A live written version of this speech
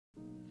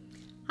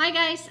Hi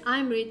guys,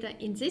 I'm Rita.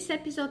 In this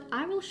episode,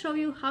 I will show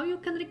you how you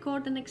can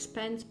record an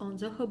expense on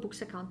Zoho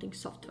Books accounting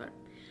software.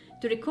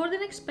 To record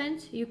an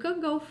expense, you can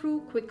go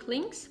through quick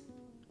links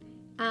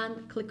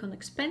and click on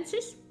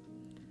expenses,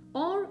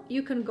 or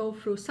you can go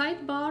through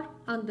sidebar.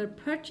 Under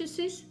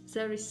purchases,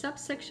 there is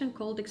subsection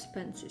called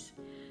expenses.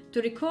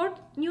 To record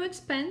new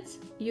expense,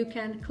 you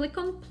can click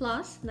on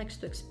plus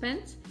next to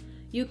expense.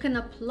 You can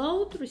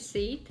upload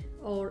receipt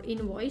or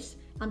invoice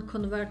and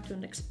convert to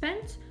an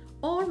expense,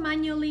 or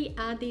manually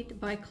add it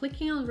by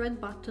clicking on red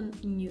button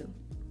New.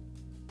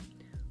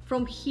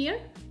 From here,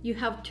 you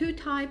have two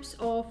types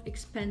of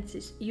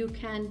expenses. You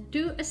can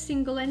do a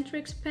single entry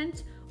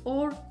expense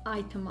or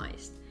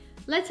itemized.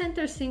 Let's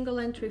enter single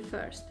entry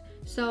first.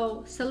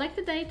 So select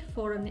the date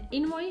for an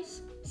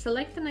invoice,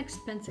 select an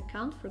expense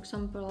account. For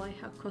example, I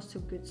have cost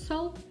of goods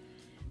sold.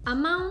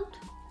 Amount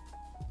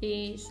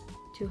is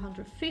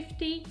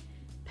 250.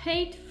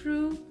 Paid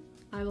through,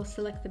 I will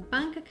select the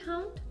bank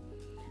account.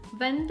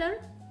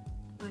 Vendor,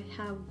 I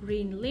have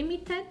Green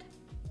Limited.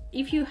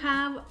 If you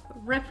have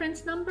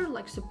reference number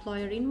like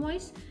Supplier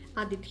Invoice,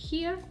 add it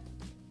here.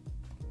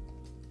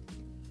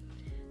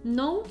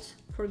 Notes,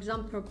 for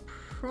example,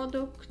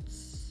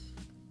 products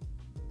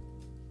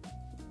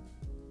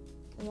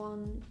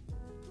 1,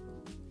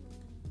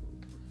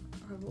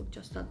 I will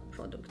just add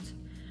products.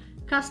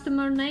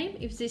 Customer name,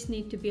 if this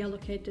need to be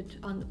allocated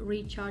and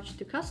recharged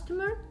to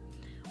customer.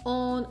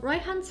 On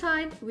right hand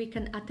side, we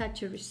can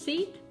attach a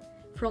receipt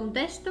from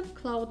desktop,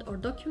 cloud or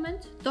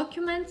documents.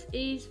 Documents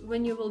is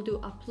when you will do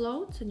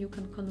uploads and you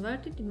can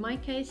convert it. In my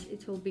case,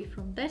 it will be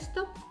from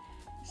desktop.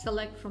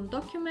 Select from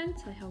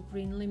documents, I have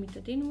Green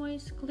Limited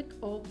invoice, click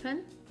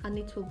open and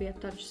it will be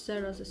attached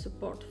there as a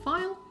support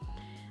file.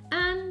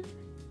 And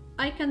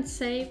I can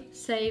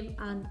save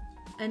and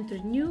enter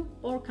new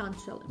or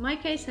cancel. In my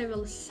case, I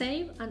will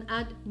save and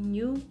add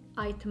new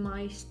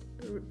itemized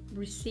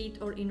receipt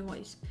or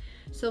invoice.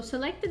 So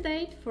select the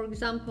date, for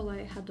example,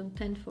 I had on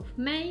 10th of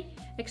May.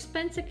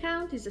 Expense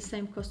account is the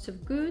same cost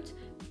of goods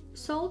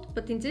sold,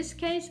 but in this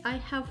case I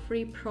have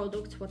 3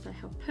 products what I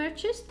have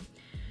purchased.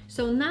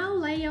 So now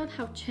layout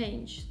have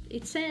changed.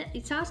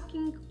 It's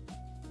asking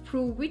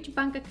through which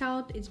bank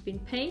account it's been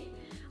paid.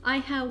 I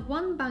have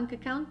one bank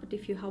account, but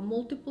if you have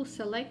multiple,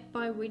 select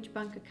by which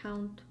bank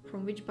account,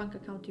 from which bank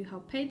account you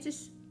have paid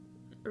this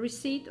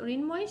receipt or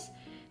invoice.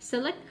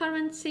 Select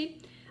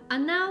currency,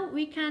 and now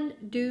we can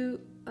do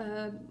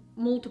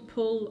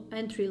multiple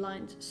entry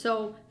lines.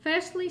 So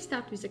firstly,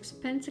 start with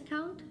expense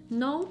account.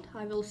 Note,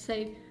 I will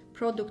say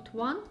product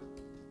 1,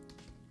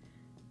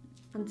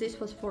 and this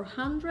was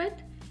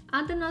 400.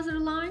 Add another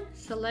line,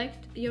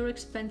 select your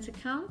expense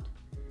account.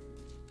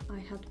 I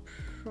had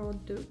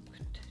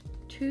product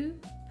 2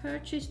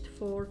 purchased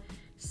for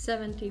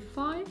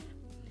 75,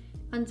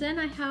 and then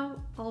I have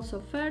also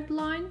third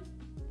line,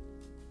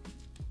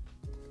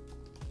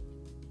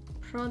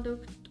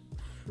 product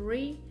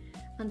 3,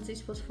 and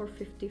this was for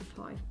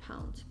 £55.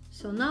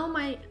 So now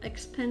my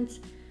expense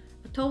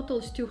total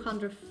is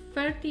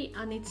 230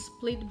 and it's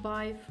split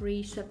by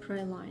 3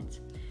 separate lines.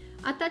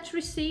 Attach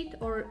receipt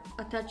or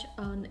attach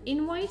an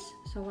invoice,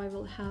 so I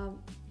will have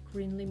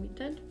Green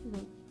Limited,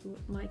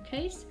 my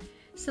case.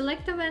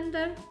 Select a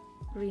vendor,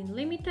 Green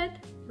Limited.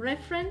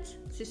 Reference,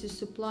 this is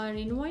supplier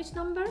invoice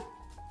number.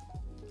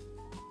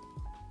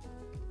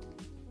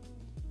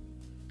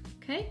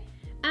 Okay,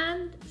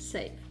 and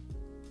save.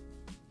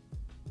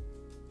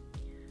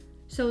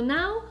 So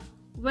now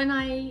when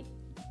I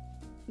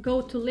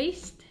go to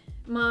list,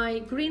 my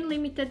Green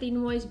Limited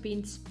invoice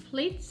being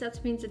split,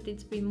 that means that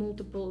it's been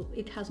multiple,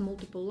 it has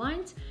multiple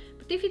lines,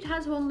 but if it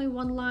has only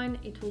one line,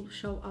 it will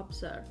show up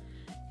there.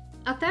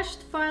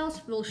 Attached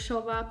files will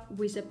show up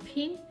with a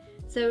pin,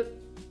 so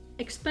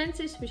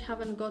expenses which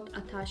haven't got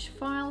attached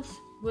files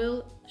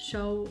will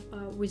show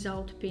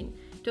without pin.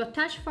 To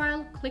attach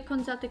file, click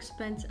on that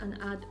expense and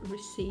add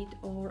receipt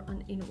or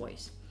an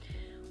invoice.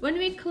 When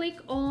we click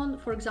on,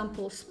 for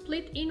example,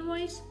 split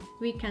invoice,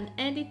 we can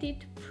edit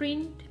it,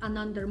 print, and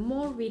under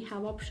more we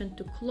have option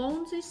to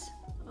clone this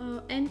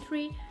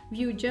entry,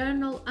 view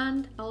journal,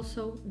 and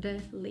also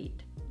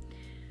delete.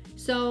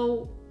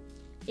 So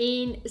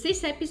in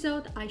this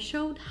episode, I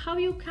showed how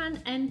you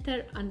can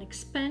enter an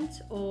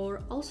expense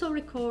or also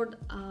record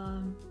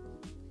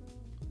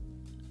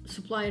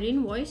supplier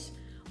invoice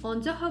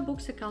on Zoho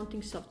Books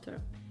accounting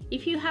software.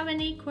 If you have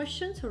any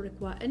questions or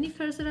require any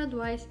further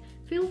advice,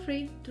 feel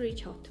free to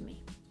reach out to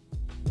me.